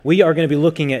We are going to be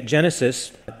looking at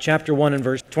Genesis chapter 1 and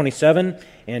verse 27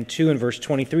 and 2 and verse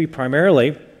 23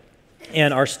 primarily.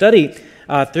 And our study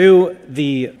through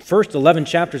the first 11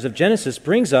 chapters of Genesis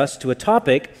brings us to a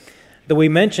topic that we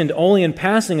mentioned only in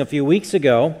passing a few weeks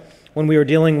ago when we were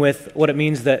dealing with what it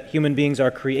means that human beings are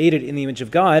created in the image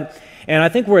of God. And I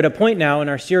think we're at a point now in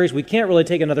our series we can't really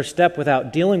take another step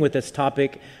without dealing with this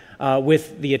topic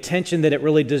with the attention that it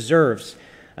really deserves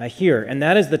here. And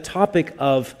that is the topic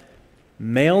of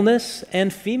maleness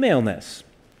and femaleness.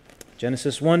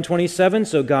 Genesis 1:27,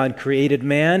 so God created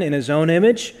man in his own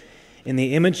image. In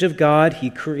the image of God, he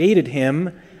created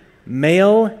him,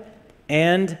 male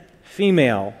and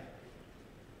female.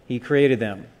 He created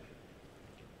them.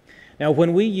 Now,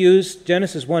 when we use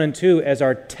Genesis 1 and 2 as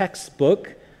our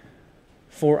textbook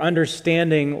for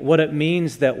understanding what it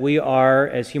means that we are,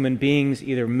 as human beings,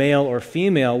 either male or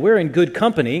female, we're in good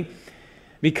company,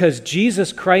 because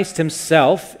Jesus Christ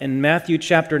himself, in Matthew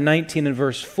chapter 19 and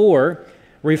verse 4,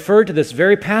 referred to this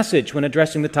very passage when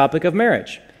addressing the topic of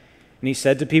marriage. And he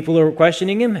said to people who were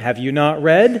questioning him, "Have you not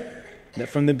read that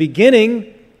from the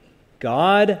beginning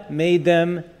God made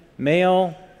them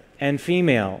male and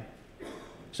female?"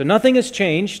 So nothing has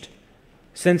changed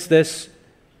since this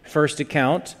first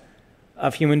account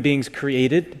of human beings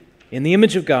created in the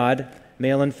image of God,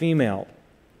 male and female.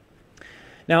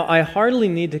 Now, I hardly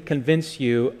need to convince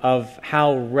you of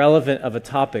how relevant of a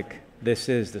topic this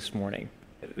is this morning.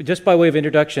 Just by way of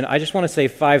introduction, I just want to say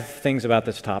 5 things about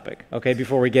this topic, okay,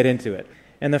 before we get into it.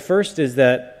 And the first is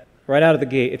that, right out of the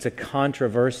gate, it's a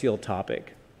controversial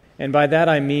topic. And by that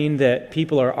I mean that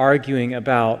people are arguing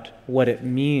about what it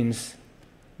means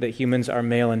that humans are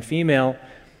male and female,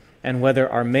 and whether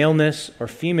our maleness or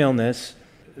femaleness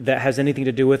that has anything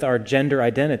to do with our gender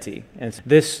identity. And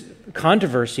this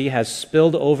controversy has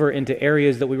spilled over into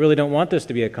areas that we really don't want this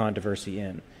to be a controversy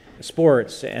in.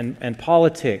 Sports and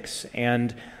politics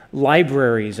and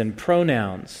libraries and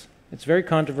pronouns. It's very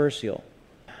controversial.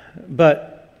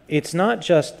 But it's not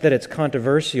just that it's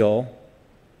controversial,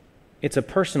 it's a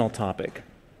personal topic.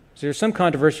 So there's some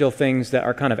controversial things that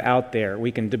are kind of out there.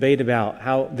 We can debate about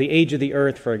how the age of the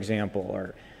earth, for example,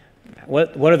 or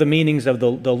what are the meanings of the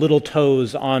little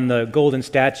toes on the golden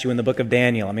statue in the book of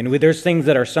Daniel? I mean, there's things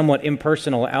that are somewhat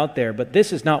impersonal out there, but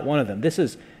this is not one of them. This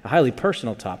is a highly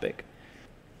personal topic.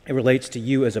 It relates to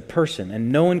you as a person,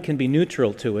 and no one can be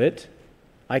neutral to it.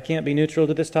 I can't be neutral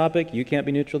to this topic. You can't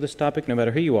be neutral to this topic, no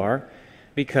matter who you are,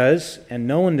 because, and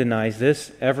no one denies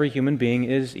this, every human being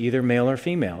is either male or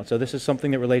female. So this is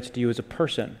something that relates to you as a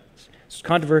person. It's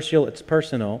controversial, it's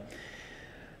personal,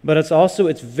 but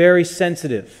it's very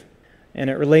sensitive. And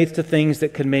it relates to things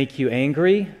that can make you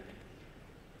angry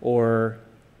or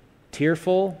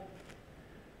tearful,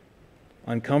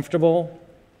 uncomfortable.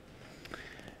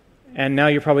 And now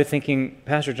you're probably thinking,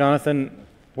 Pastor Jonathan,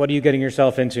 what are you getting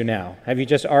yourself into now? Have you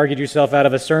just argued yourself out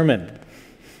of a sermon?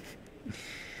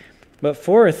 But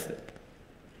fourth,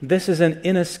 this is an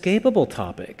inescapable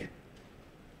topic.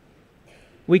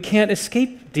 We can't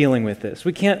escape dealing with this.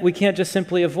 We can't just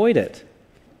simply avoid it.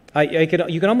 You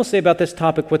can almost say about this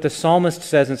topic what the psalmist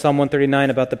says in Psalm 139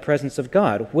 about the presence of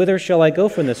God. Whither shall I go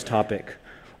from this topic?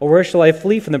 Or where shall I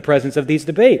flee from the presence of these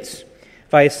debates?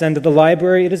 If I ascend to the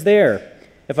library, it is there.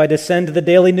 If I descend to the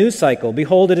daily news cycle,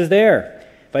 behold, it is there.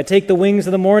 If I take the wings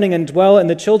of the morning and dwell in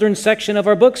the children's section of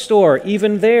our bookstore,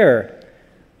 even there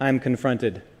I'm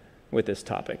confronted with this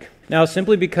topic. Now,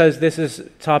 simply because this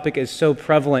topic is so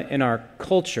prevalent in our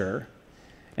culture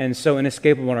and so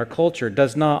inescapable in our culture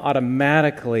does not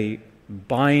automatically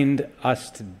bind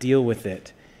us to deal with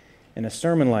it in a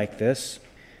sermon like this.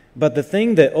 But the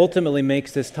thing that ultimately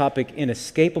makes this topic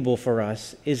inescapable for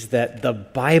us is that the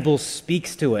Bible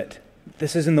speaks to it.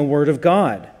 This is in the Word of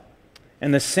God.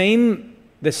 And the same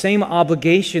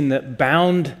obligation that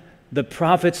bound the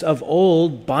prophets of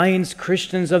old binds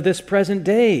Christians of this present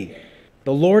day.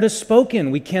 The Lord has spoken.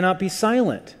 We cannot be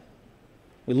silent.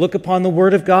 We look upon the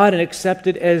Word of God and accept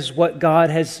it as what God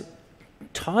has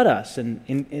taught us and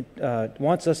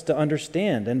wants us to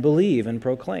understand and believe and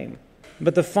proclaim.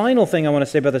 But the final thing I want to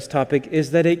say about this topic is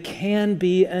that it can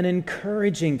be an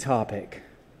encouraging topic.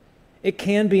 It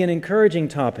can be an encouraging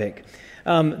topic.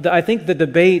 I think the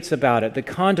debates about it, the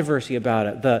controversy about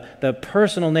it, the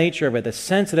personal nature of it, the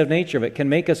sensitive nature of it can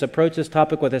make us approach this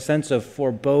topic with a sense of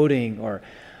foreboding or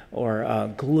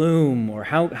gloom, or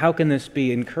how can this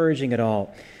be encouraging at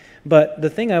all? But the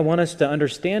thing I want us to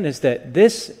understand is that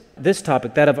this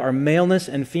topic, that of our maleness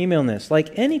and femaleness,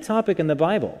 like any topic in the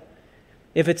Bible,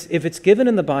 if it's given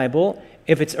in the Bible,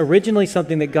 if it's originally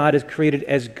something that God has created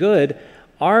as good,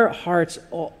 our hearts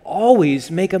always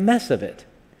make a mess of it.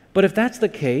 But if that's the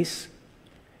case,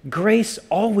 grace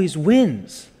always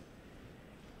wins.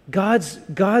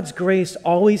 God's grace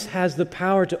always has the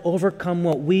power to overcome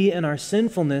what we in our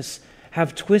sinfulness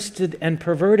have twisted and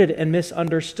perverted and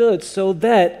misunderstood, so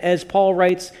that, as Paul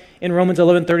writes in Romans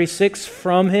 11:36,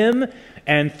 from him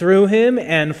and through him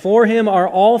and for him are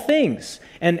all things.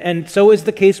 And so is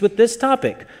the case with this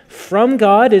topic. From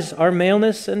God is our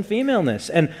maleness and femaleness,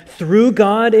 and through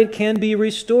God it can be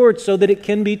restored so that it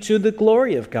can be to the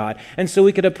glory of God. And so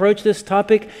we could approach this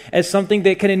topic as something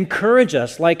that can encourage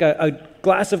us, like a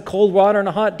glass of cold water on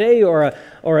a hot day or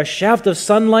a shaft of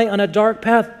sunlight on a dark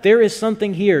path. There is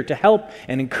something here to help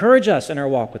and encourage us in our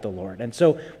walk with the Lord. And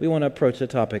so we want to approach the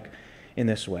topic in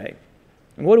this way.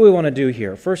 And what do we want to do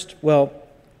here? First, well,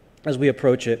 as we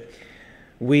approach it,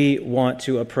 we want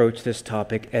to approach this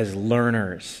topic as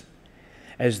learners,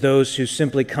 as those who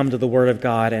simply come to the Word of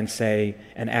God and say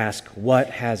and ask,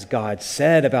 what has God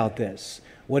said about this?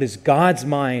 What is God's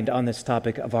mind on this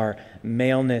topic of our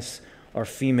maleness or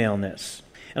femaleness?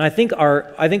 And I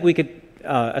think we could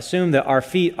assume that our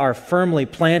feet are firmly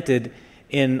planted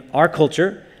in our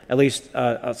culture, at least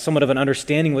somewhat of an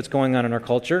understanding what's going on in our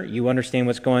culture. You understand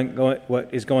what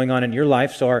is going on in your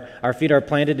life, so our feet are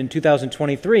planted in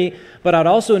 2023, but I'd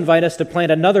also invite us to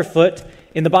plant another foot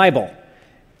in the Bible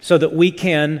so that we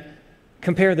can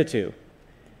compare the two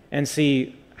and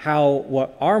see how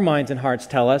what our minds and hearts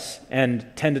tell us and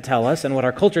tend to tell us and what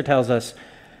our culture tells us,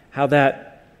 how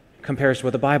that compares to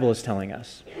what the Bible is telling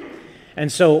us. And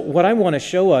so what I want to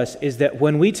show us is that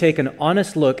when we take an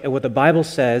honest look at what the Bible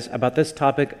says about this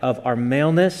topic of our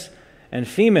maleness and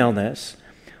femaleness,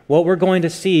 what we're going to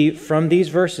see from these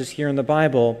verses here in the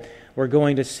Bible, we're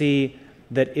going to see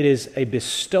that it is a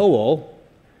bestowal.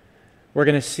 We're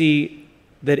going to see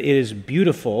that it is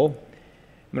beautiful.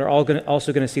 And we're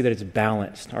also going to see that it's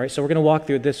balanced. All right, so we're going to walk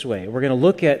through it this way. We're going to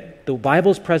look at the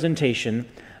Bible's presentation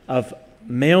of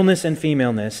maleness and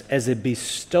femaleness as a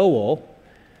bestowal,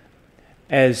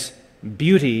 as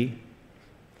beauty,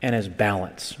 and as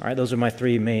balance. All right, those are my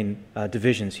three main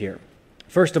divisions here.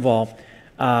 First of all,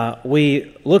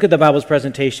 we look at the Bible's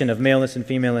presentation of maleness and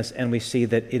femaleness, and we see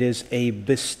that it is a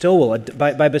bestowal.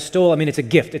 By bestowal, I mean it's a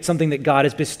gift. It's something that God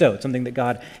has bestowed, something that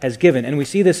God has given. And we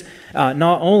see this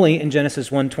not only in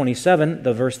Genesis 1:27,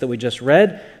 the verse that we just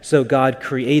read, so God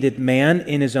created man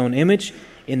in his own image.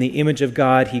 In the image of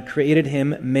God, he created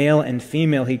him, male and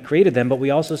female, he created them, but we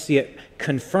also see it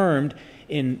confirmed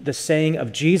in the saying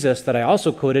of Jesus that I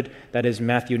also quoted, that is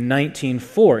Matthew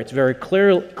 19:4. It's very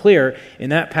clear in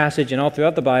that passage and all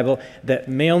throughout the Bible that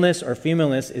maleness or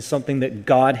femaleness is something that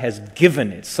God has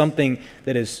given. It's something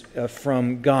that is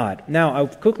from God. Now, I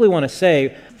quickly want to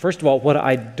say, first of all, what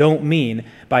I don't mean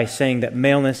by saying that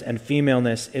maleness and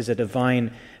femaleness is a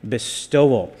divine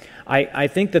bestowal. I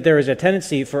think that there is a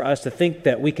tendency for us to think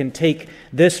that we can take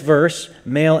this verse,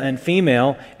 male and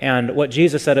female, and what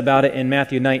Jesus said about it in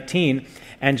Matthew 19,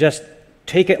 and just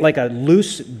take it like a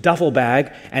loose duffel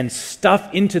bag and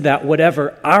stuff into that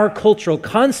whatever our cultural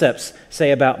concepts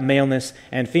say about maleness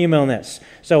and femaleness.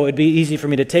 So it'd be easy for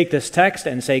me to take this text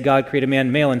and say God created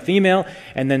man male and female,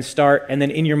 and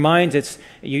then in your minds it's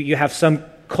you have some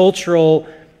cultural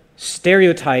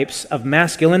stereotypes of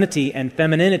masculinity and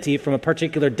femininity from a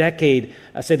particular decade,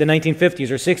 say the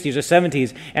 1950s or 60s or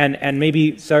 70s, and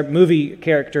maybe movie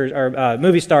characters or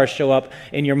movie stars show up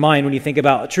in your mind when you think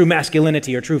about true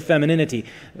masculinity or true femininity.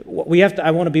 I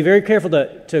want to be very careful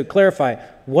to clarify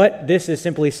what this is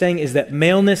simply saying is that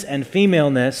maleness and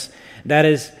femaleness, that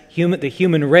is the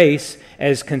human race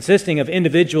as consisting of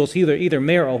individuals either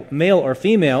male or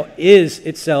female, is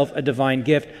itself a divine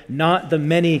gift, not the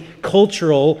many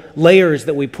cultural layers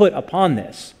that we put upon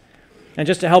this. And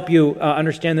just to help you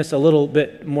understand this a little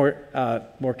bit more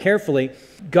carefully,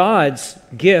 God's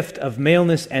gift of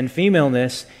maleness and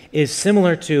femaleness is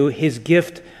similar to his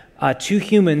gift to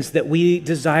humans that we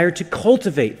desire to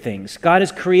cultivate things. God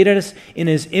has created us in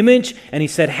his image, and he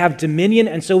said, have dominion.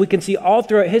 And so we can see all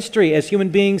throughout history as human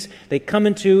beings, they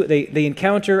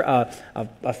encounter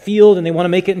a field and they want to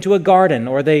make it into a garden,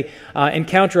 or they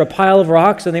encounter a pile of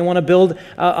rocks and they want to build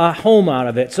a home out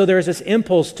of it. So there's this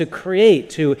impulse to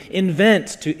create, to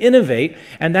invent, to innovate,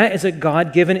 and that is a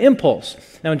God-given impulse.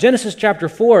 Now in Genesis chapter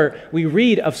 4, we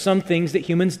read of some things that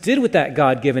humans did with that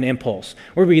God-given impulse.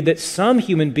 We read that some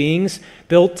human beings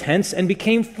built tents and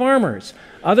became farmers.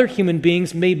 other human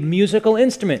beings made musical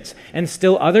instruments, and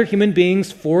still other human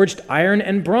beings forged iron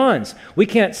and bronze. We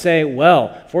can't say,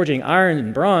 well, forging iron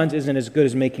and bronze isn't as good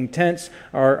as making tents,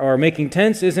 or making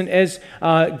tents isn't as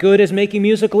good as making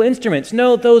musical instruments.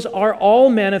 No, those are all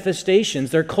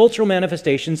manifestations. They're cultural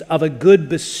manifestations of a good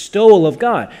bestowal of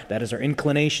God. That is our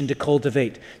inclination to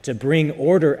cultivate, to bring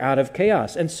order out of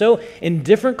chaos. And so in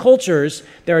different cultures,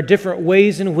 there are different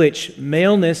ways in which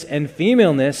maleness and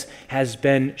femaleness has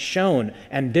been shown.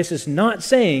 And this is not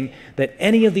saying that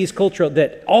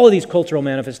all of these cultural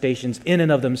manifestations in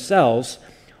and of themselves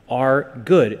are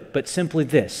good, but simply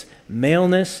this: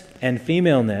 maleness and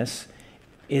femaleness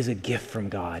is a gift from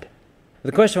God.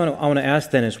 The question I want to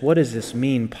ask then is, what does this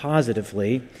mean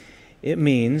positively? It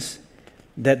means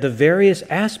that the various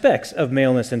aspects of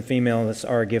maleness and femaleness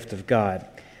are a gift of God.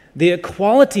 The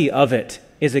equality of it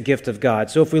is a gift of God.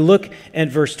 So if we look at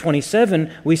verse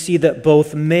 27, we see that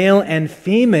both male and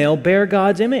female bear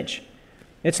God's image.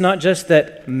 It's not just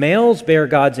that males bear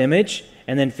God's image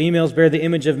and then females bear the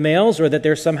image of males, or that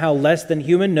they're somehow less than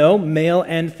human. No, male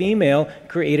and female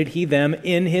created he them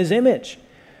in his image.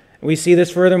 We see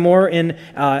this furthermore in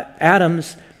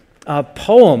Adam's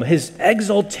poem, his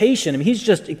exaltation. I mean, he's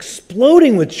just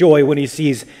exploding with joy when he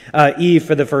sees Eve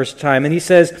for the first time. And he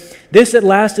says, "This at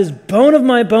last is bone of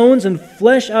my bones and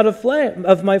flesh out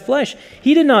of my flesh."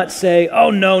 He did not say,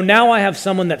 "Oh no, now I have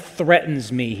someone that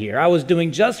threatens me here. I was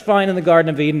doing just fine in the Garden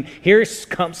of Eden. Here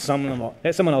comes someone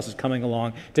else is coming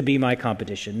along to be my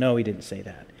competition." No, he didn't say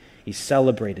that. He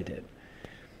celebrated it.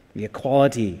 The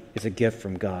equality is a gift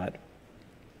from God.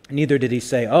 Neither did he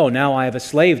say, "Oh, now I have a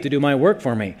slave to do my work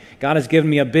for me. God has given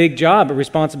me a big job, a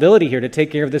responsibility here to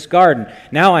take care of this garden.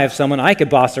 Now I have someone I could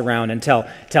boss around and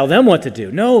tell them what to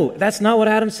do." No, that's not what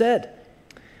Adam said.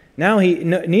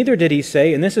 Neither did he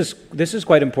say, and this is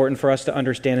quite important for us to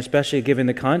understand, especially given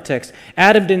the context.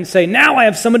 Adam didn't say, "Now I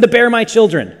have someone to bear my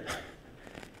children."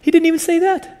 He didn't even say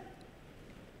that.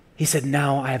 He said,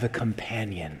 "Now I have a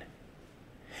companion.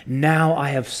 Now I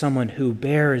have someone who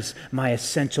bears my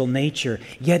essential nature,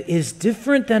 yet is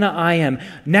different than I am.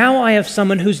 Now I have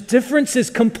someone whose differences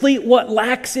complete what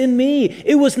lacks in me.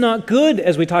 It was not good,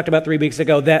 as we talked about 3 weeks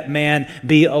ago, that man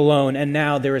be alone. And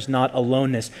now there is not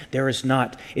aloneness. It is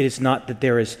not that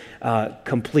there is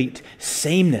complete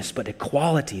sameness, but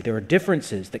equality. There are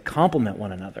differences that complement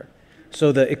one another.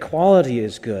 So the equality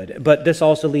is good. But this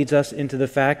also leads us into the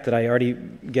fact that I already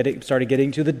started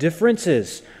getting to: the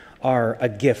differences are a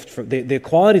gift. The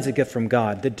equality is a gift from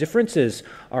God. The differences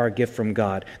are a gift from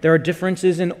God. There are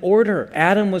differences in order.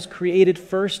 Adam was created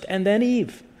first and then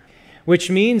Eve,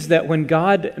 which means that when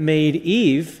God made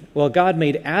God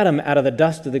made Adam out of the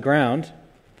dust of the ground,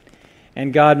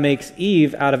 and God makes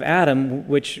Eve out of Adam,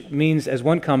 which means, as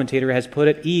one commentator has put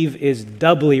it, Eve is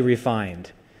doubly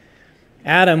refined.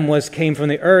 Adam came from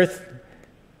the earth,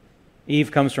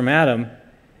 Eve comes from Adam,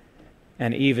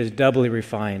 and Eve is doubly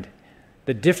refined.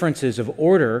 The differences of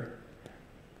order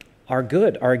are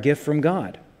good, are a gift from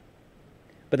God.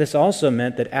 But this also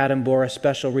meant that Adam bore a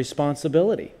special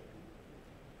responsibility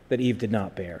that Eve did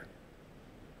not bear.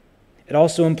 It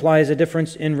also implies a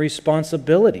difference in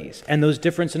responsibilities, and those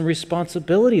differences in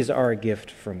responsibilities are a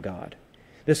gift from God.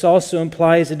 This also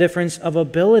implies a difference of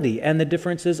ability, and the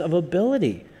differences of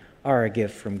ability are a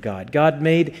gift from God. God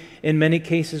made, in many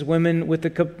cases,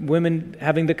 women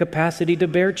having the capacity to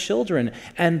bear children,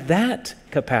 and that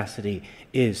capacity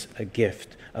is a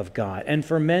gift of God. And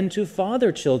for men to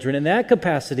father children, and that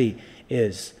capacity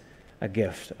is a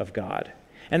gift of God.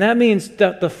 And that means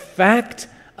that the fact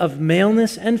of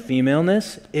maleness and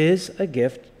femaleness is a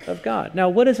gift of God. Now,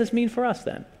 what does this mean for us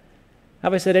then?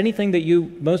 Have I said anything that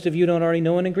most of you don't already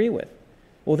know and agree with?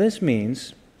 Well, this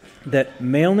means that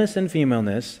maleness and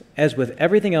femaleness, as with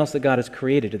everything else that God has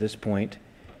created to this point,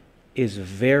 is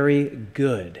very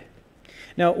good.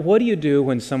 Now, what do you do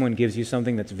when someone gives you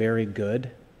something that's very good?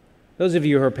 Those of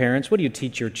you who are parents, what do you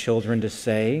teach your children to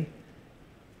say?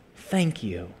 Thank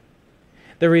you.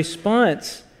 The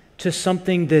response to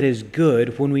something that is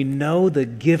good, when we know the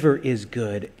giver is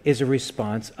good, is a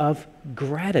response of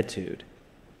gratitude.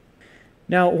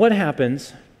 Now, what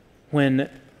happens when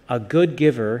a good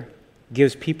giver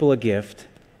gives people a gift,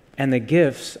 and the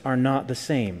gifts are not the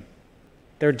same?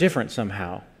 They're different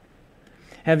somehow.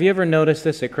 Have you ever noticed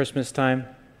this at Christmas time?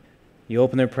 You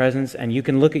open their presents, and you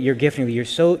can look at your gift, and you're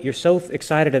so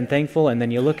excited and thankful, and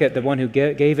then you look at the one who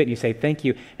gave it, and you say thank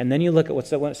you, and then you look at what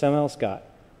someone else got,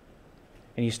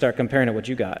 and you start comparing it to what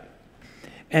you got.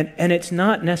 And it's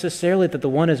not necessarily that the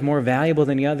one is more valuable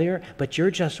than the other, but you're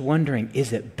just wondering,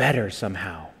 is it better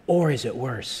somehow, or is it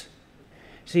worse?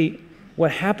 See,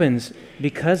 what happens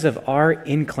because of our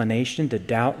inclination to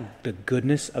doubt the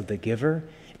goodness of the giver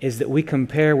is that we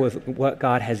compare with what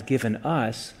God has given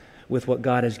us with what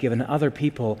God has given other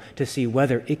people to see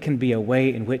whether it can be a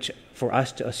way in which for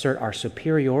us to assert our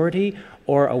superiority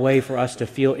or a way for us to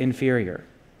feel inferior.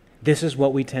 This is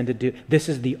what we tend to do. This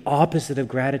is the opposite of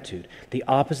gratitude. The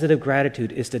opposite of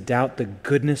gratitude is to doubt the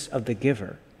goodness of the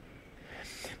giver.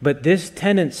 But this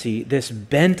tendency, this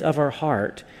bent of our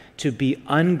heart to be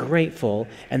ungrateful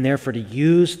and therefore to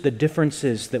use the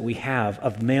differences that we have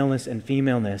of maleness and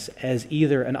femaleness as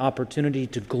either an opportunity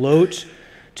to gloat,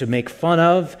 to make fun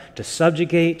of, to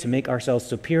subjugate, to make ourselves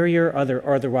superior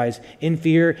or otherwise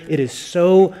inferior. It is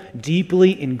so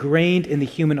deeply ingrained in the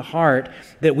human heart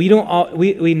that we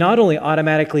not only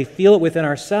automatically feel it within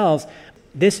ourselves,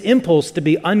 this impulse to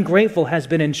be ungrateful has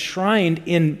been enshrined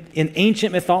in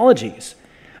ancient mythologies.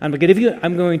 I'm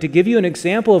going to give you an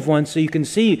example of one so you can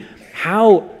see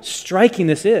how striking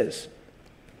this is.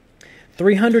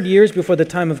 300 years before the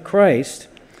time of Christ,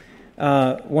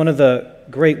 one of the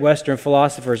great Western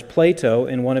philosophers, Plato,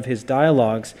 in one of his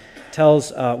dialogues,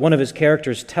 one of his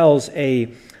characters tells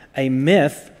a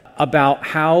myth about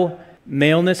how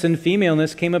maleness and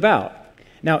femaleness came about.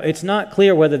 Now, it's not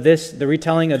clear whether the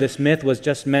retelling of this myth was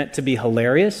just meant to be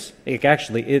hilarious.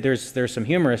 There's some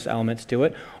humorous elements to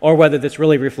it, or whether this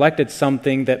really reflected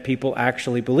something that people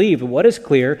actually believe. But what is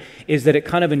clear is that it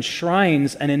kind of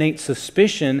enshrines an innate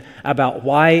suspicion about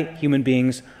why human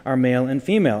beings are male and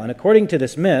female. And according to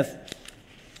this myth,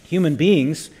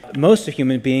 most of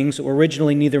human beings were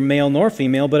originally neither male nor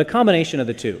female, but a combination of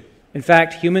the two. In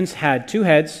fact, humans had 2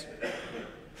 heads,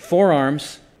 4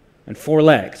 arms, and 4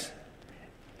 legs.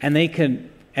 And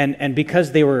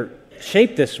because they were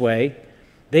shaped this way,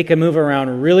 they could move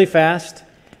around really fast,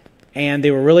 and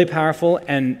they were really powerful,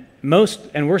 and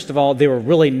worst of all, they were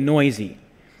really noisy.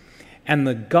 And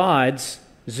the gods,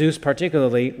 Zeus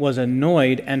particularly, was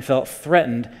annoyed and felt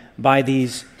threatened by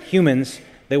these humans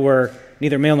that were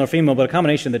neither male nor female, but a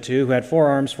combination of the two, who had 4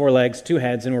 arms, 4 legs, 2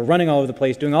 heads, and were running all over the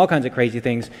place, doing all kinds of crazy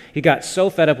things. He got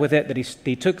so fed up with it that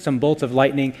he took some bolts of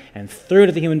lightning and threw it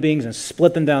at the human beings and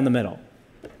split them down the middle.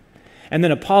 And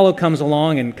then Apollo comes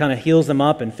along and kind of heals them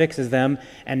up and fixes them,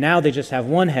 and now they just have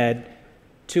 1 head,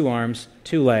 2 arms,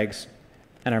 2 legs,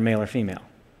 and are male or female.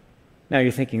 Now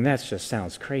you're thinking, that just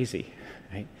sounds crazy,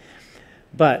 right?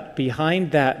 But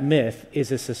behind that myth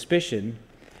is a suspicion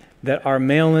that our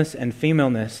maleness and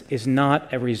femaleness is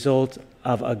not a result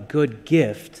of a good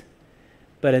gift,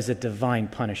 but as a divine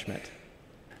punishment.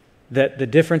 That the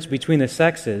difference between the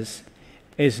sexes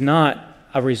is not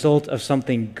a result of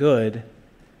something good,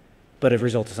 but a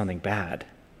result of something bad.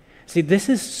 See,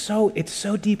 it's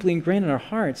so deeply ingrained in our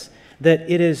hearts that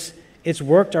it's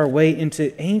worked our way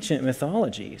into ancient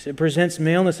mythologies. It presents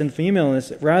maleness and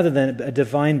femaleness rather than a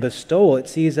divine bestowal. It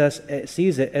sees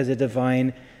it as a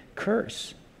divine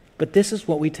curse. But this is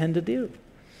what we tend to do.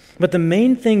 But the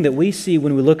main thing that we see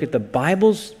when we look at the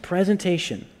Bible's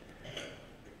presentation,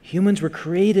 humans were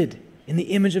created in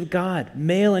the image of God,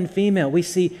 male and female. We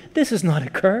see this is not a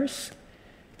curse.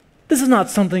 This is not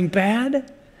something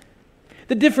bad.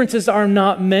 The differences are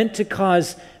not meant to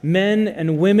cause men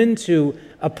and women to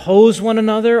oppose one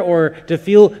another or to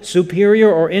feel superior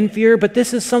or inferior, but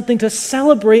this is something to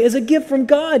celebrate as a gift from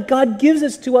God. God gives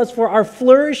this to us for our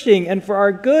flourishing and for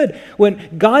our good.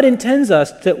 When God intends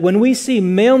us to, when we see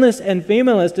maleness and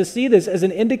femaleness, to see this as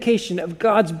an indication of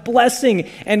God's blessing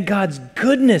and God's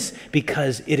goodness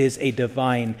because it is a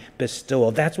divine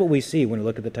bestowal. That's what we see when we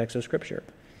look at the text of Scripture.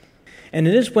 And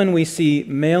it is when we see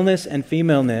maleness and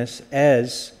femaleness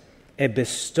as a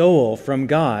bestowal from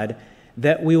God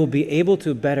that we will be able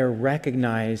to better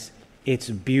recognize its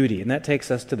beauty. And that takes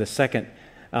us to the second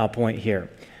point here.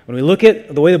 When we look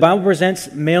at the way the Bible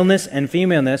presents maleness and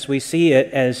femaleness, we see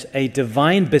it as a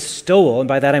divine bestowal. And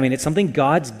by that I mean it's something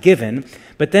God's given.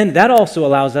 But then that also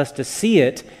allows us to see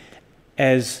it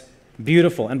as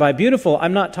beautiful. And by beautiful,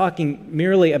 I'm not talking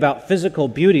merely about physical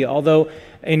beauty, although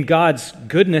in God's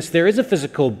goodness, there is a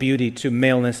physical beauty to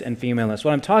maleness and femaleness.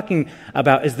 What I'm talking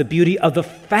about is the beauty of the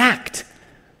fact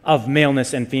of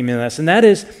maleness and femaleness, and that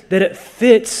is that it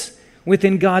fits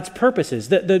within God's purposes.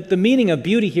 The meaning of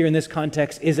beauty here in this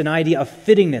context is an idea of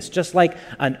fittingness, just like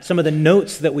some of the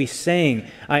notes that we sang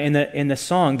in the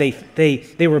song.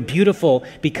 They were beautiful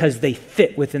because they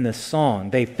fit within the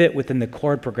song. They fit within the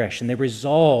chord progression. They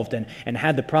resolved and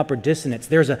had the proper dissonance.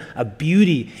 There's a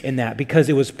beauty in that because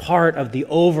it was part of the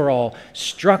overall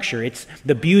structure. It's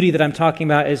the beauty that I'm talking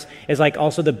about is like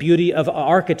also the beauty of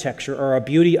architecture or a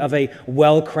beauty of a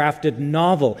well-crafted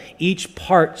novel. Each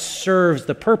part serves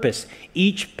the purpose.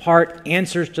 Each part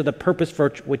answers to the purpose for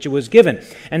which it was given.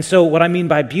 And so what I mean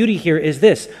by beauty here is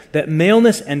this, that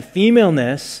maleness and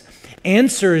femaleness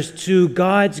answers to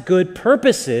God's good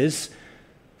purposes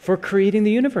for creating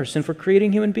the universe and for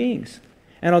creating human beings.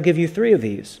 And I'll give you three of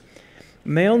these.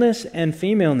 Maleness and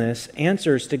femaleness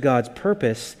answers to God's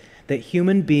purpose that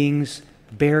human beings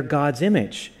bear God's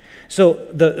image. So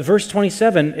the verse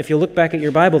 27, if you look back at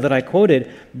your Bible that I quoted,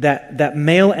 that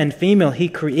male and female, he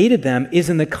created them, is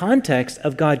in the context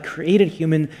of God creating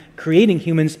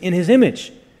humans in his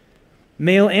image.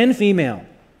 Male and female.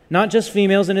 Not just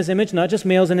females in his image, not just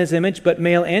males in his image, but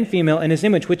male and female in his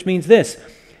image, which means this.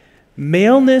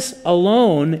 Maleness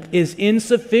alone is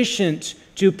insufficient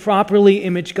to properly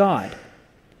image God.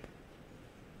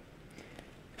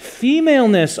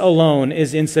 Femaleness alone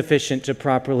is insufficient to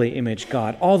properly image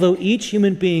God. Although each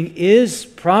human being is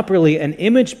properly an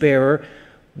image bearer,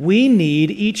 we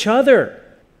need each other.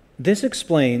 This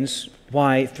explains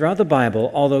why throughout the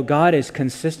Bible, although God is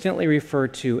consistently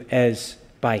referred to as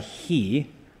by he,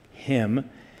 him,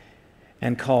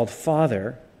 and called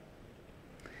Father,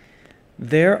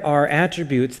 there are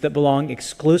attributes that belong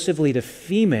exclusively to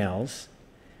females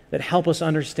that help us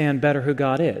understand better who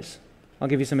God is. I'll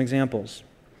give you some examples.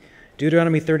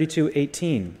 Deuteronomy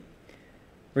 32:18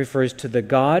 refers to the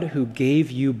God who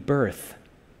gave you birth.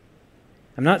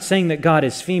 I'm not saying that God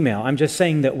is female. I'm just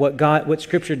saying that what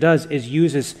Scripture does is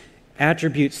uses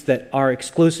attributes that are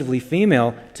exclusively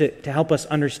female to help us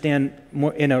understand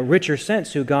more in a richer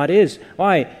sense who God is.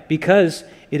 Why? Because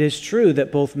it is true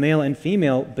that both male and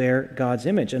female bear God's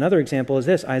image. Another example is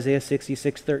this, Isaiah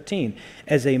 66:13.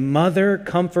 As a mother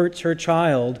comforts her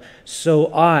child,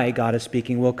 so I, God is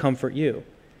speaking, will comfort you.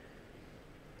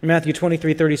 In Matthew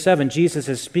 23:37, Jesus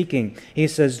is speaking. He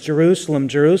says, Jerusalem,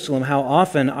 Jerusalem, how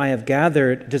often I have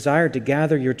desired to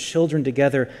gather your children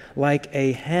together like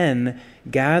a hen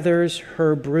gathers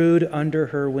her brood under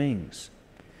her wings.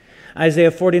 Isaiah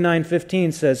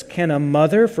 49:15 says, can a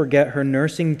mother forget her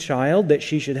nursing child, that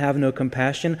she should have no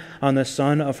compassion on the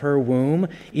son of her womb?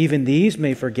 Even these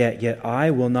may forget, yet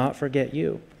I will not forget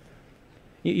you.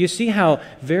 You see how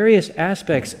various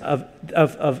aspects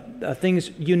of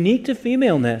things unique to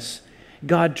femaleness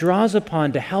God draws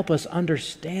upon to help us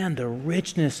understand the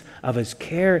richness of his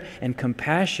care and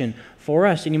compassion for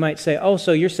us. And you might say, oh,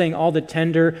 so you're saying all the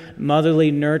tender, motherly,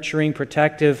 nurturing,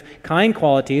 protective, kind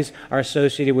qualities are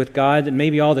associated with God, and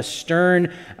maybe all the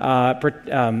stern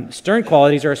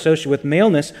qualities are associated with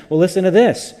maleness. Well, listen to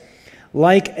this.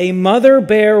 Like a mother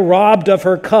bear robbed of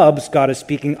her cubs, God is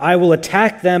speaking, I will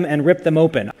attack them and rip them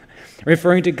open,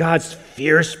 referring to God's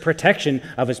fierce protection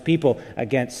of his people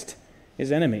against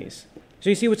his enemies. So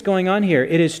you see what's going on here.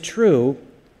 It is true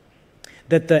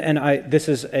that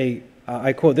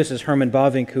I quote, this is Herman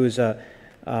Bavinck, who is a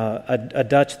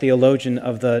Dutch theologian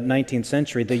of the 19th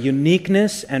century, the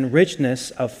uniqueness and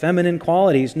richness of feminine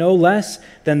qualities, no less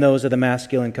than those of the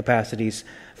masculine capacities,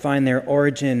 find their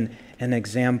origin and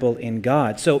example in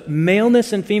God. So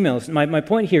maleness and femaleness, my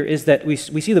point here is that we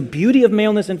see the beauty of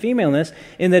maleness and femaleness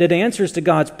in that it answers to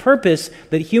God's purpose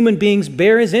that human beings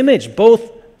bear his image,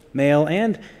 both male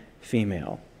and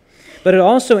female. But it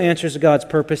also answers to God's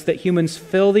purpose that humans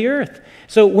fill the earth.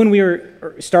 So when we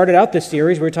started out this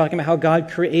series, we were talking about how God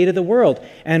created the world.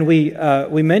 And we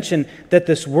mentioned that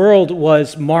this world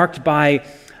was marked by,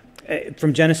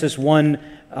 from Genesis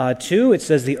 1:2, it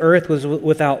says the earth was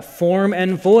without form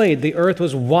and void. The earth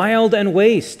was wild and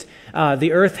waste.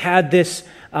 The earth had this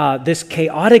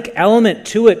chaotic element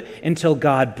to it until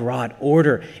God brought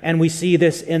order. And we see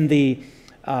this in the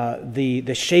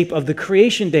shape of the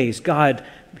creation days. God,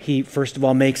 he first of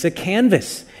all makes a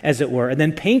canvas, as it were, and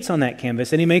then paints on that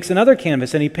canvas, and he makes another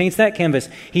canvas, and he paints that canvas.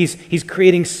 He's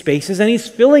creating spaces, and he's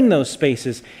filling those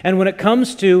spaces. And when it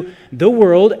comes to the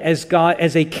world as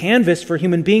a canvas for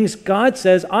human beings, God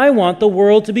says, I want the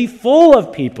world to be full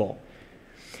of people.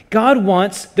 God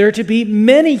wants there to be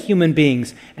many human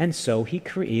beings, and so he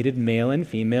created male and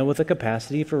female with a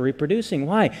capacity for reproducing.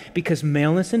 Why? Because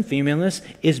maleness and femaleness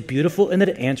is beautiful in that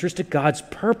it answers to God's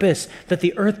purpose, that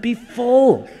the earth be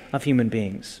full of human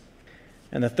beings.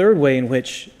 And the third way in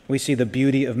which we see the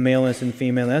beauty of maleness and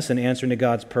femaleness and answering to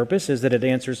God's purpose is that it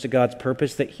answers to God's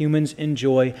purpose that humans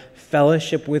enjoy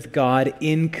fellowship with God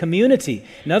in community.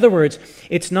 In other words,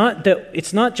 it's not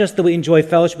just that we enjoy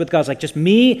fellowship with God. It's like just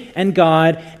me and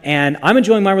God, and I'm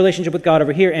enjoying my relationship with God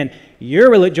over here, and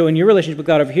you're enjoying your relationship with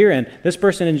God over here, and this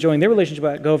person enjoying their relationship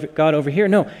with God over here.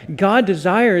 No, God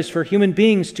desires for human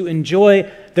beings to enjoy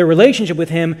their relationship with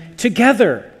him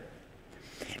together.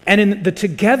 And in the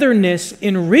togetherness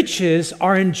enriches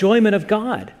our enjoyment of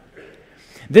God.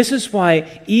 This is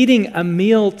why eating a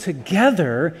meal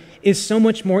together is so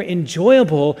much more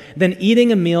enjoyable than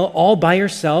eating a meal all by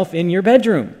yourself in your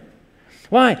bedroom.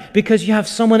 Why? Because you have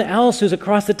someone else who's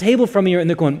across the table from you and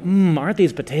they're going, aren't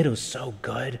these potatoes so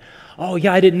good? Oh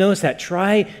yeah, I didn't notice that.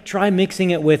 Try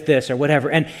mixing it with this or whatever.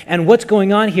 And what's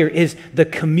going on here is the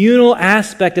communal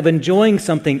aspect of enjoying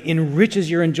something enriches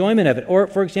your enjoyment of it. Or,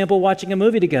 for example, watching a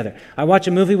movie together. I watch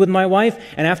a movie with my wife,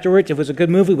 and afterwards, if it was a good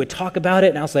movie, we'd talk about it,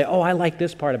 and I'll say, oh, I like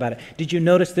this part about it. Did you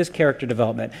notice this character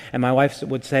development? And my wife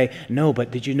would say, no, but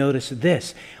did you notice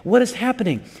this? What is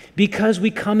happening? Because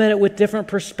we come at it with different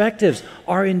perspectives,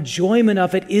 our enjoyment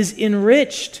of it is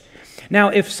enriched. Now,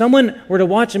 if someone were to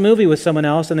watch a movie with someone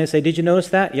else and they say, did you notice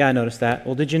that? Yeah, I noticed that.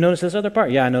 Well, did you notice this other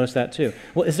part? Yeah, I noticed that too.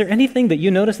 Well, is there anything that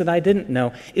you noticed that I didn't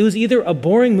know? It was either a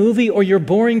boring movie or you're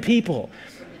boring people.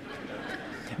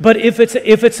 But if it's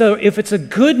a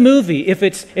good movie, if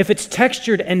it's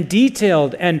textured and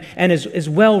detailed and is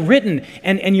well written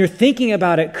and you're thinking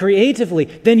about it creatively,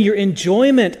 then your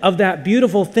enjoyment of that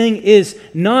beautiful thing is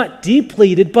not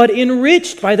depleted, but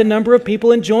enriched by the number of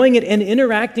people enjoying it and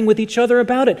interacting with each other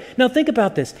about it. Now think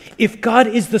about this. If God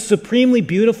is the supremely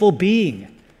beautiful being,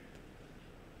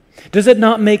 does it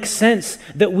not make sense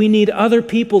that we need other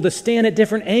people to stand at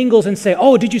different angles and say,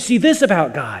 oh, did you see this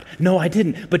about God? No, I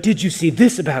didn't. But did you see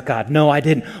this about God? No, I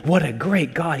didn't. What a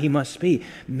great God he must be.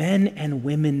 Men and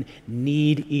women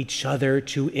need each other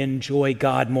to enjoy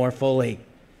God more fully.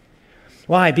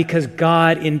 Why? Because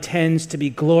God intends to be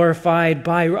glorified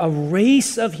by a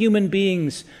race of human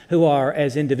beings who are,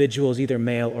 as individuals, either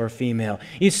male or female.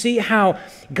 You see how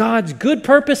God's good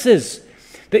purposes,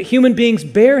 that human beings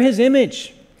bear his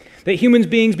image, that human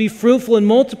beings be fruitful and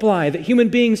multiply, that human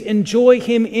beings enjoy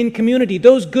him in community.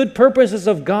 Those good purposes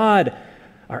of God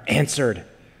are answered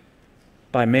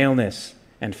by maleness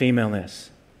and femaleness.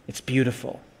 It's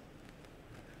beautiful.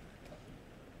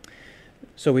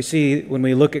 So we see, when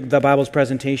we look at the Bible's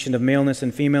presentation of maleness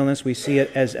and femaleness, we see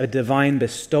it as a divine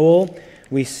bestowal,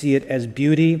 we see it as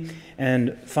beauty,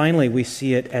 and finally we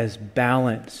see it as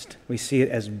balanced. We see it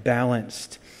as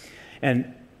balanced.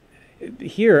 And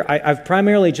here, I've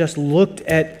primarily just looked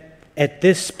at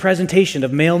this presentation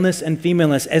of maleness and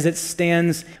femaleness as it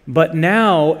stands, but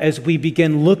now as we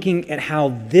begin looking at how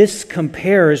this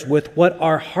compares with what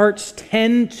our hearts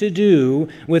tend to do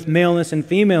with maleness and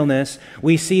femaleness,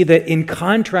 we see that in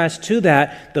contrast to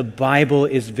that, the Bible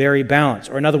is very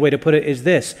balanced. Or another way to put it is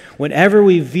this: whenever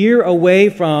we veer away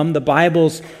from the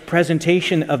Bible's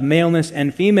presentation of maleness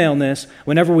and femaleness,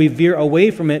 whenever we veer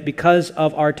away from it because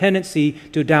of our tendency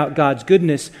to doubt God's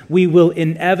goodness, we will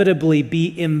inevitably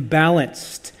be imbalanced.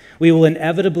 We will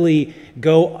inevitably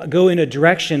go in a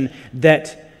direction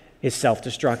that is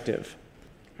self-destructive.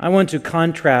 I want to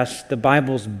contrast the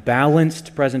Bible's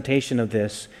balanced presentation of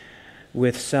this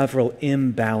with several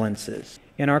imbalances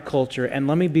in our culture. And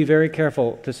let me be very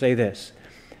careful to say this.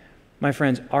 My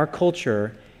friends, our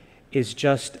culture is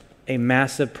just a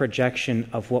massive projection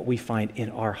of what we find in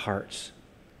our hearts.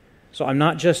 So I'm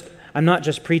not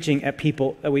just preaching at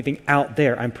people that we think out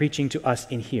there. I'm preaching to us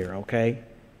in here, okay?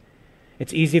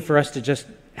 It's easy for us to just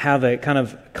have a kind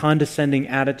of condescending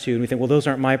attitude. We think, well, those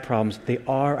aren't my problems. They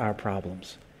are our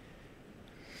problems.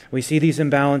 We see these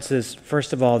imbalances,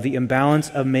 first of all, the imbalance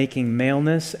of making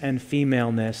maleness and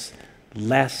femaleness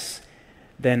less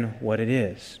than what it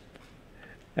is.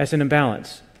 That's an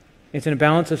imbalance. It's an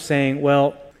imbalance of saying,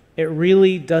 well, it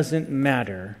really doesn't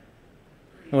matter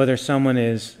whether someone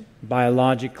is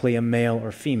biologically a male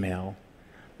or female.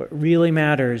 What really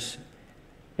matters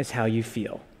is how you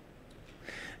feel.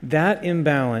 That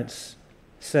imbalance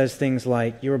says things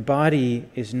like, your body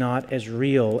is not as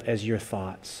real as your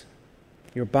thoughts.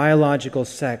 Your biological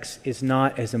sex is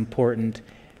not as important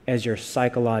as your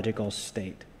psychological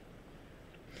state.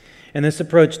 And this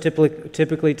approach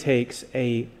typically takes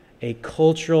a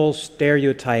cultural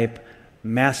stereotype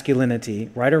masculinity,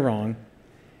 right or wrong,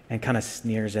 and kind of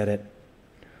sneers at it.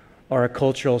 Or a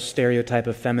cultural stereotype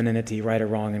of femininity, right or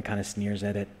wrong, and kind of sneers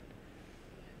at it.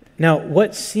 Now,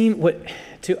 what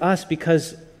to us,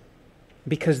 because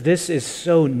this is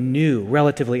so new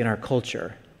relatively in our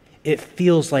culture, it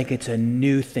feels like it's a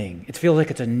new thing. It feels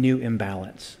like it's a new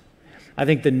imbalance. I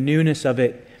think the newness of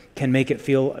it can make us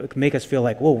feel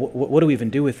like, whoa, what do we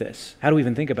even do with this? How do we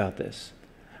even think about this?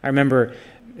 I remember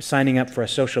signing up for a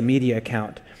social media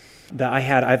account that I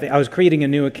had. I was creating a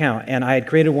new account, and I had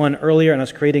created one earlier, and I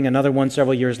was creating another one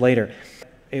several years later.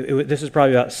 This is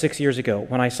probably about 6 years ago.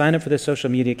 When I signed up for this social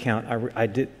media account,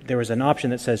 there was an option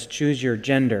that says choose your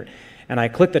gender, and I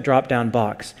clicked the drop-down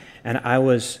box, and I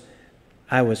was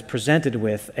presented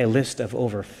with a list of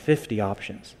over 50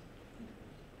 options.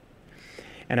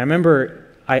 And I remember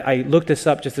I looked this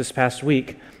up just this past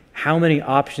week, how many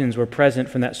options were present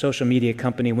from that social media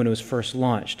company when it was first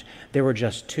launched? There were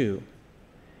just 2.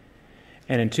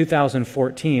 And in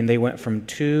 2014, they went from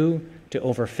 2 to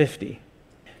over 50.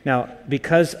 Now,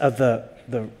 because of the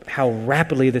how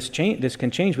rapidly this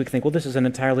can change, we can think, well, this is an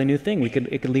entirely new thing.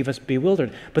 It could leave us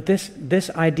bewildered. But this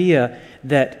idea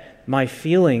that my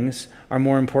feelings are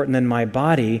more important than my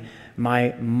body,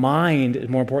 my mind is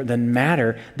more important than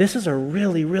matter, this is a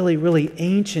really, really, really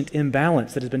ancient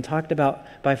imbalance that has been talked about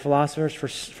by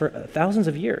philosophers for thousands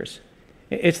of years.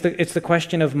 It's the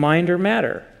question of mind or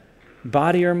matter,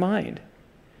 body or mind.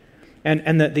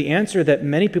 And the answer that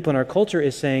many people in our culture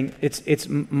is saying, it's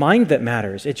mind that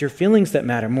matters, it's your feelings that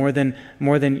matter more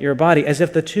than your body, as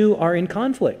if the two are in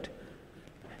conflict.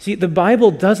 See, the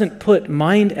Bible doesn't put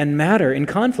mind and matter in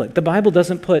conflict. The Bible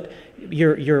doesn't put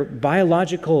your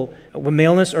biological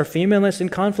maleness or femaleness in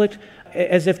conflict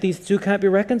as if these two can't be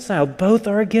reconciled. Both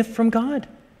are a gift from God.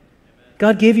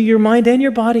 God gave you your mind and your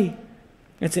body.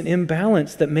 It's an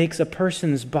imbalance that makes a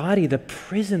person's body the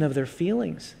prison of their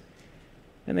feelings.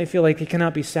 And they feel like they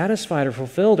cannot be satisfied or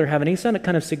fulfilled or have any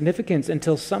kind of significance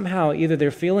until somehow either their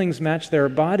feelings match their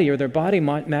body or their body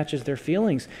matches their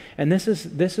feelings. And this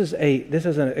is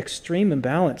an extreme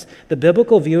imbalance. The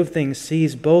biblical view of things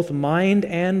sees both mind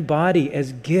and body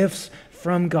as gifts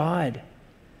from God.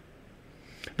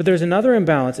 But there's another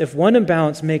imbalance. If one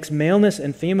imbalance makes maleness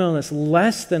and femaleness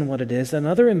less than what it is,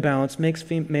 another imbalance makes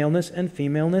maleness and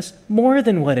femaleness more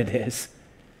than what it is.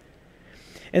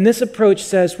 And this approach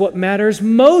says what matters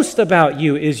most about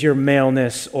you is your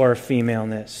maleness or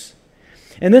femaleness.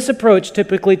 And this approach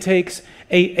typically takes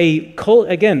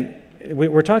again,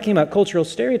 we're talking about cultural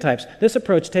stereotypes. This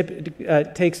approach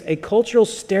takes a cultural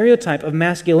stereotype of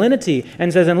masculinity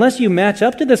and says, unless you match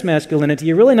up to this masculinity,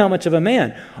 you're really not much of a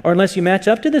man. Or unless you match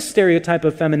up to this stereotype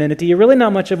of femininity, you're really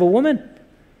not much of a woman.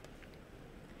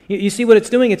 You see what it's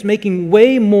doing? It's making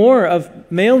way more of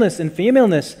maleness and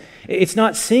femaleness. It's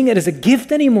not seeing it as a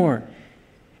gift anymore.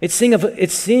 It's seeing it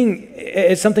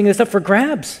as something that's up for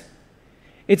grabs.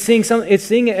 It's seeing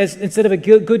it as, instead of a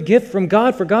good gift from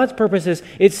God for God's purposes,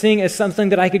 it's seeing it as something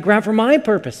that I could grab for my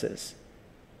purposes.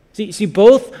 See,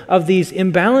 both of these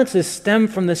imbalances stem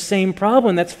from the same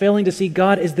problem. That's failing to see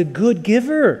God as the good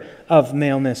giver of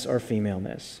maleness or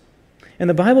femaleness. And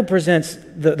the Bible presents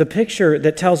the picture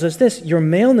that tells us this: your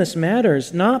maleness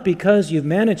matters not because you've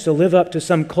managed to live up to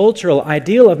some cultural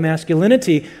ideal of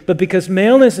masculinity, but because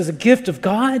maleness is a gift of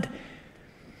God.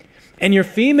 And your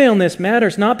femaleness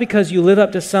matters not because you live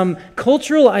up to some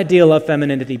cultural ideal of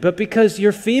femininity, but because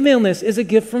your femaleness is a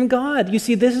gift from God. You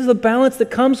see, this is the balance that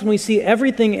comes when we see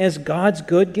everything as God's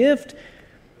good gift.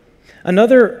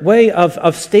 Another way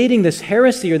of stating this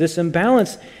heresy or this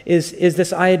imbalance is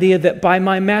this idea that by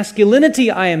my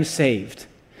masculinity I am saved.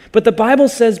 But the Bible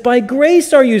says, by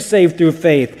grace are you saved through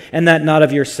faith, and that not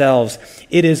of yourselves.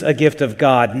 It is a gift of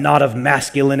God, not of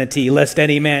masculinity, lest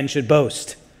any man should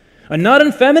boast. And not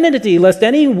in femininity, lest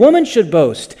any woman should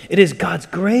boast. It is God's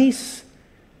grace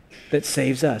that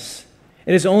saves us.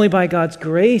 It is only by God's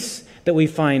grace that we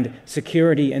find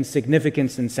security and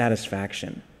significance and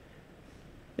satisfaction.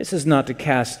 This is not to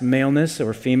cast maleness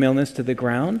or femaleness to the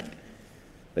ground,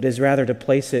 but is rather to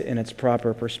place it in its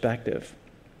proper perspective.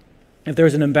 If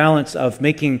there's an imbalance of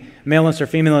making maleness or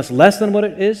femaleness less than what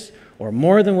it is or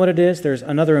more than what it is, there's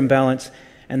another imbalance,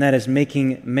 and that is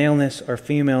making maleness or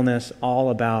femaleness all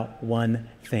about one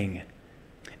thing.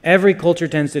 Every culture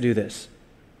tends to do this.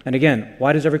 And again,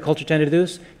 why does every culture tend to do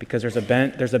this? Because there's a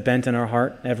bent in our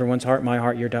heart, everyone's heart, my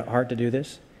heart, your heart, to do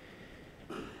this.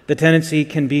 The tendency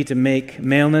can be to make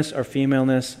maleness or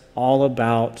femaleness all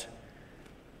about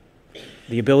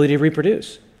the ability to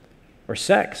reproduce, or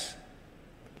sex,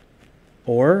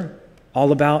 or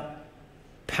all about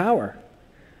power.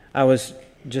 I was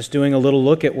just doing a little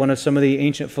look at what some of the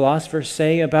ancient philosophers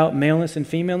say about maleness and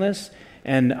femaleness,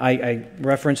 and I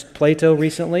referenced Plato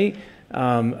recently,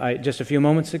 just a few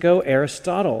moments ago.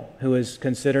 Aristotle, who is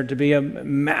considered to be a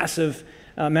massively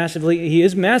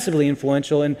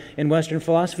influential in Western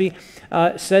philosophy,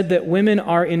 said that women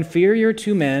are inferior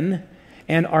to men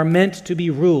and are meant to be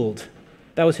ruled.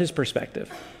 That was his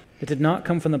perspective. It did not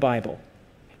come from the Bible.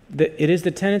 It is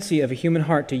the tendency of a human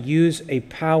heart to use a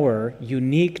power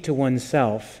unique to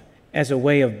oneself as a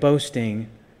way of boasting,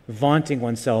 vaunting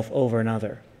oneself over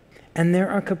another. And there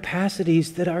are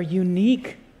capacities that are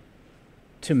unique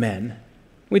to men.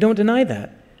 We don't deny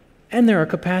that. And there are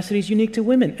capacities unique to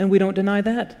women, and we don't deny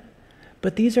that.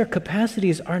 But these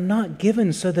capacities are not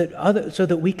given so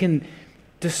that we can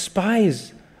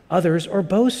despise others or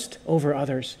boast over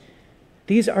others.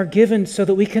 These are given so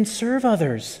that we can serve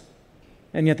others.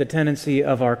 And yet the tendency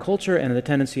of our culture and the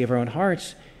tendency of our own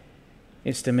hearts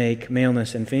is to make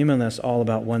maleness and femaleness all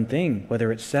about one thing,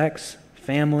 whether it's sex,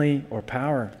 family, or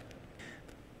power.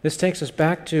 This takes us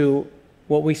back to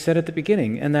what we said at the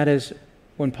beginning, and that is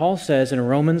when Paul says in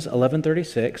Romans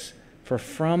 11:36, "For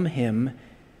from him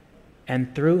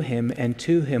and through him and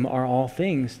to him are all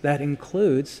things," that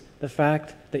includes the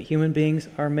fact that human beings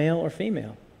are male or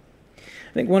female.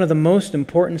 I think one of the most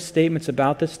important statements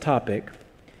about this topic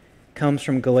comes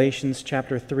from Galatians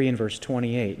chapter 3 and verse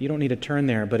 28. You don't need to turn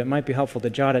there, but it might be helpful to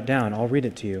jot it down. I'll read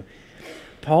it to you.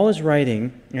 Paul is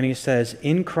writing, and he says,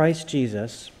 "In Christ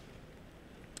Jesus,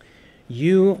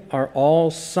 you are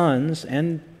all sons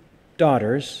and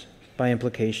daughters, by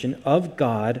implication, of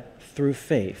God through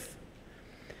faith.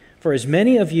 For as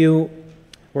many of you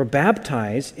were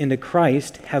baptized into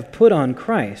Christ have put on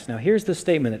Christ." Now here's the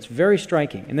statement that's very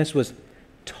striking, and this was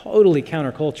totally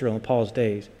countercultural in Paul's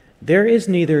days. "There is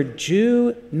neither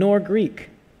Jew nor Greek.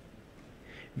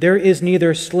 There is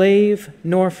neither slave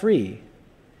nor free.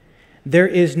 There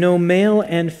is no male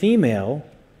and female,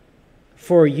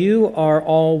 for you are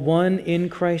all one in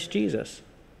Christ Jesus."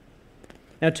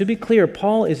 Now, to be clear,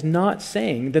 Paul is not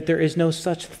saying that there is no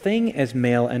such thing as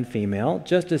male and female,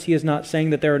 just as he is not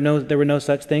saying that there were no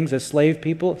such things as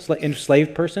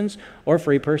enslaved persons or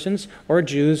free persons or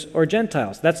Jews or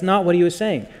Gentiles. That's not what he was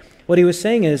saying. What he was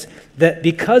saying is that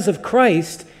because of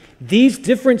Christ, these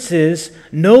differences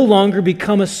no longer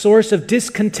become a source of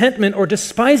discontentment or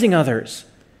despising others.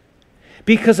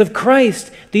 Because of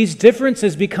Christ, these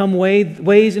differences become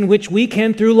ways in which we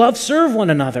can, through love, serve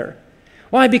one another.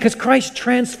 Why? Because Christ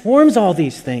transforms all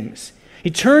these things. He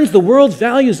turns the world's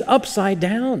values upside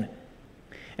down.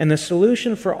 And the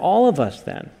solution for all of us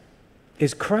then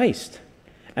is Christ.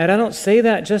 And I don't say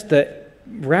that just to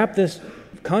wrap this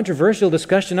controversial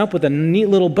discussion up with a neat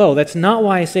little bow. That's not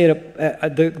why I say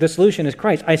the solution is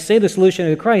Christ. I say the solution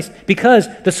is Christ because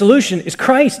the solution is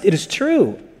Christ. It is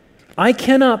true. I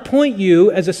cannot point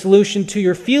you as a solution to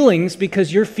your feelings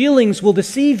because your feelings will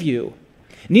deceive you.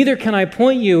 Neither can I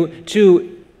point you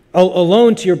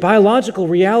alone to your biological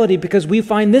reality because we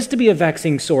find this to be a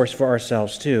vexing source for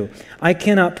ourselves too. I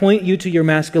cannot point you to your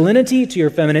masculinity, to your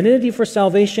femininity for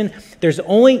salvation. There's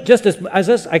only, just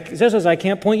as I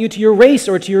can't point you to your race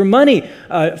or to your money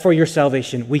for your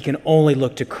salvation, we can only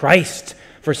look to Christ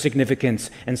for significance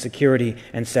and security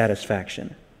and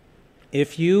satisfaction.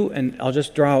 If you, and I'll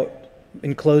just draw out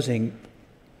in closing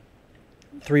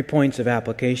 3 points of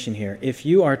application here. If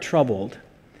you are troubled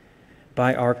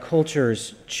by our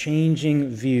culture's changing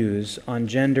views on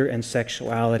gender and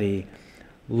sexuality,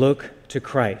 look to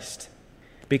Christ.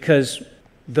 Because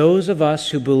those of us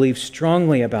who believe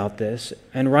strongly about this,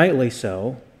 and rightly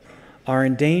so, are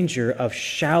in danger of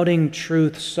shouting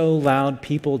truth so loud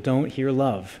people don't hear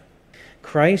love.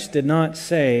 Christ did not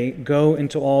say, "Go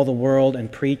into all the world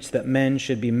and preach that men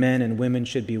should be men and women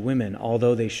should be women,"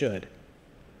 although they should.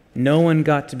 No one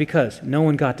got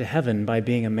to heaven by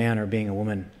being a man or being a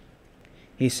woman.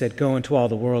 He said, "Go into all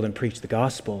the world and preach the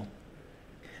gospel."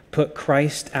 Put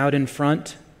Christ out in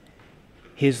front,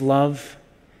 His love,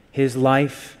 His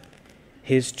life,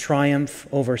 His triumph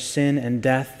over sin and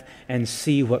death, and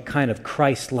see what kind of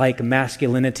Christ-like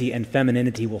masculinity and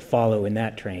femininity will follow in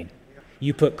that train.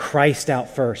 You put Christ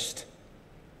out first.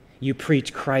 You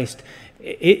preach Christ.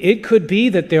 It could be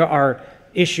that there are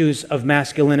issues of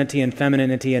masculinity and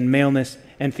femininity and maleness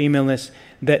and femaleness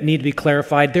that need to be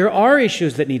clarified. There are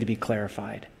issues that need to be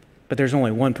clarified, but there's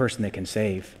only one person that can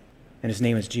save, and His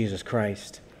name is Jesus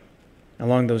Christ.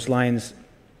 Along those lines,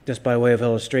 just by way of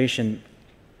illustration,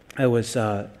 I was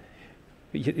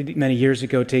many years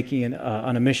ago taking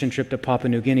on a mission trip to Papua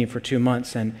New Guinea for 2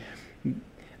 months, and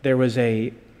there was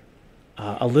a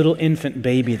little infant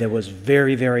baby that was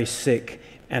very, very sick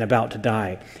and about to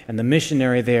die. And the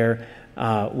missionary there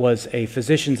was a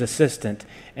physician's assistant,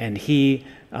 and he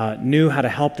knew how to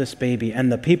help this baby.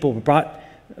 And the people brought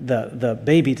the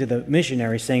baby to the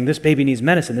missionary saying, "This baby needs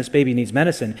medicine, this baby needs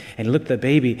medicine." And he looked at the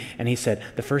baby and he said,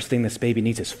 "The first thing this baby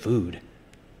needs is food.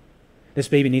 This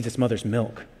baby needs its mother's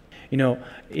milk." You know,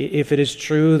 if it is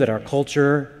true that our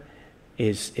culture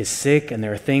is sick and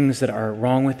there are things that are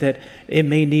wrong with it, it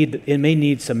may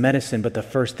need some medicine, but the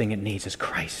first thing it needs is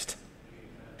Christ.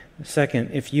 Second,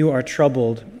 if you are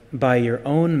troubled by your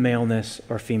own maleness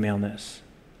or femaleness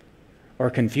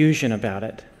or confusion about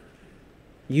it,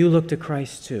 you look to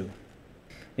Christ too.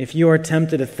 If you are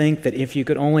tempted to think that if you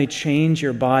could only change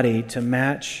your body to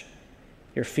match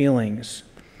your feelings,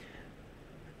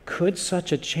 could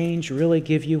such a change really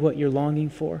give you what you're longing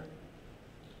for?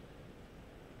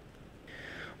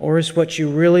 Or is what you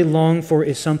really long for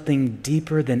is something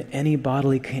deeper than any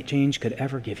bodily change could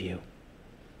ever give you?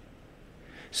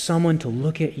 Someone to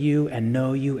look at you and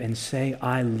know you and say,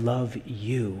 I love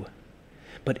you.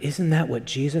 But isn't that what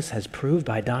Jesus has proved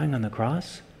by dying on the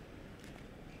cross?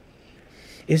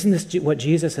 Isn't this what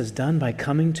Jesus has done by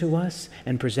coming to us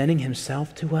and presenting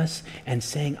himself to us and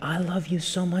saying, I love you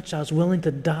so much, I was willing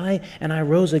to die and I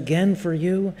rose again for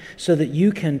you so that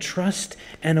you can trust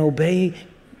and obey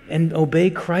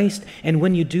Christ. And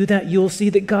when you do that, you'll see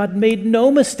that God made no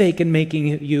mistake in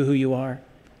making you who you are.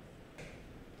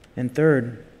 And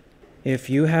third, if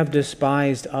you have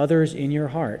despised others in your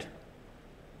heart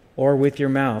or with your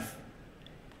mouth,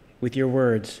 with your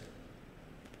words,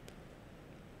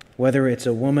 whether it's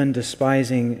a woman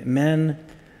despising men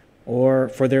or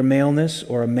for their maleness,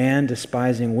 or a man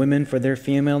despising women for their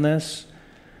femaleness,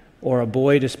 or a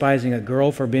boy despising a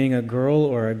girl for being a girl,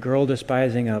 or a girl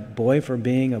despising a boy for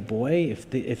being a boy,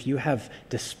 if you have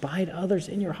despised others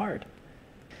in your heart,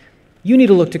 you need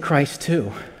to look to Christ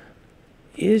too.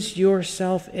 Is your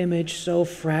self-image so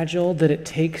fragile that it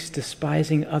takes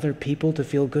despising other people to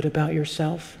feel good about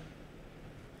yourself?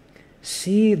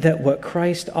 See that what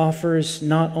Christ offers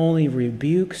not only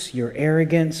rebukes your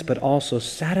arrogance, but also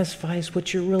satisfies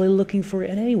what you're really looking for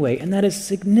anyway, and that is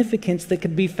significance that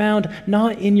could be found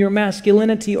not in your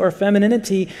masculinity or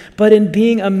femininity, but in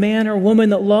being a man or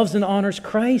woman that loves and honors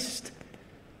Christ.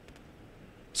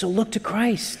 So look to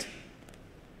Christ.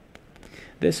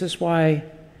 This is why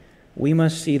we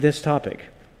must see this topic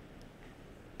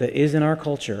that is in our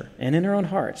culture and in our own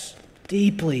hearts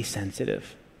deeply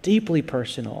sensitive, deeply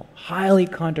personal, highly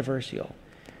controversial.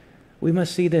 We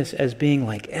must see this as being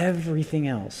like everything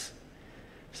else,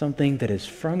 something that is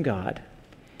from God,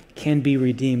 can be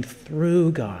redeemed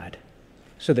through God,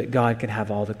 so that God can have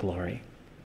all the glory.